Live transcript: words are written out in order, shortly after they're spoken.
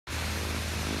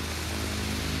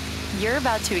You're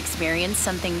about to experience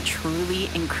something truly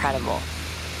incredible.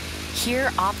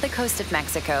 Here off the coast of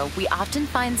Mexico, we often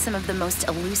find some of the most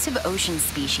elusive ocean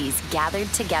species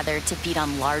gathered together to feed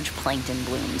on large plankton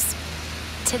blooms.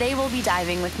 Today we'll be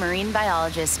diving with marine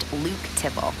biologist Luke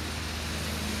Tipple.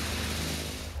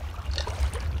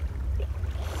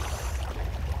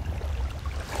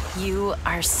 You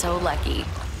are so lucky.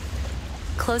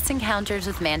 Close encounters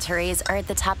with manta rays are at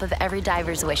the top of every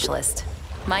diver's wish list,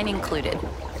 mine included.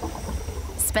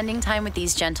 Spending time with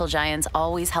these gentle giants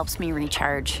always helps me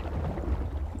recharge.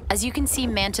 As you can see,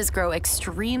 mantas grow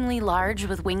extremely large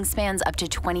with wingspans up to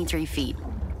 23 feet.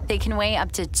 They can weigh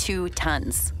up to 2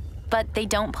 tons, but they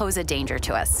don't pose a danger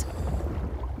to us.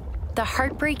 The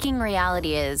heartbreaking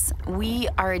reality is we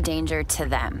are a danger to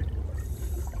them.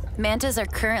 Mantas are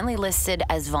currently listed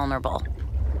as vulnerable.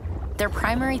 Their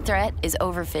primary threat is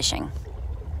overfishing.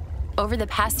 Over the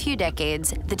past few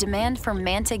decades, the demand for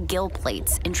manta gill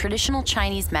plates in traditional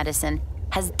Chinese medicine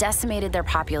has decimated their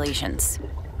populations.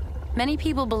 Many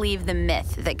people believe the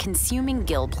myth that consuming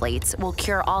gill plates will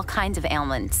cure all kinds of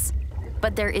ailments,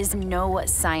 but there is no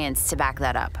science to back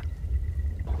that up.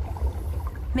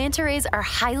 Manta rays are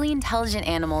highly intelligent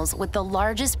animals with the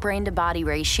largest brain-to-body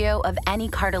ratio of any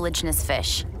cartilaginous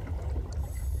fish.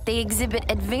 They exhibit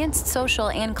advanced social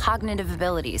and cognitive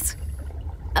abilities.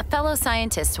 A fellow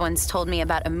scientist once told me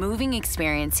about a moving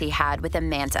experience he had with a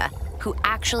manta who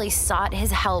actually sought his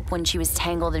help when she was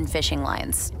tangled in fishing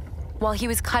lines. While he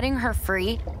was cutting her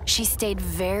free, she stayed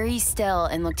very still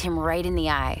and looked him right in the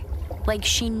eye, like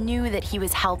she knew that he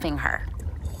was helping her.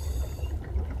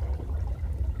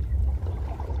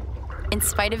 In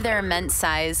spite of their immense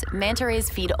size, manta rays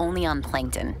feed only on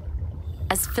plankton.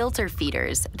 As filter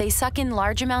feeders, they suck in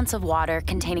large amounts of water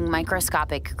containing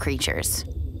microscopic creatures.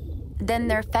 Then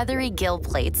their feathery gill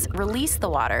plates release the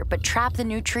water but trap the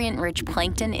nutrient-rich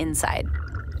plankton inside.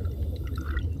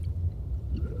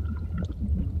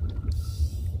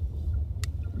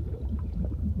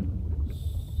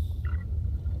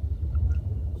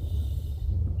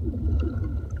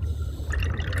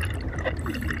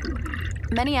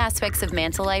 Many aspects of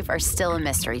manta life are still a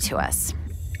mystery to us.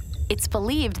 It's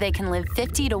believed they can live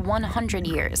 50 to 100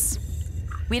 years.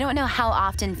 We don't know how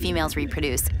often females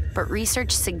reproduce, but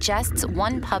research suggests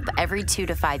one pup every 2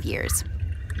 to 5 years.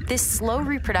 This slow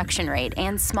reproduction rate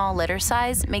and small litter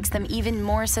size makes them even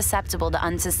more susceptible to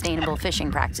unsustainable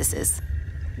fishing practices.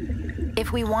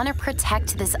 If we want to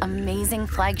protect this amazing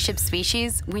flagship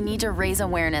species, we need to raise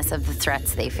awareness of the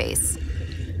threats they face.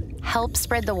 Help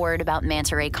spread the word about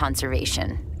manta ray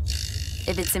conservation.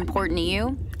 If it's important to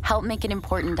you, help make it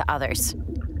important to others.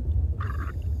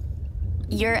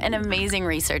 You're an amazing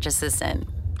research assistant.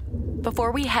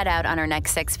 Before we head out on our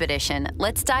next expedition,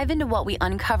 let's dive into what we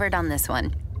uncovered on this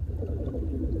one.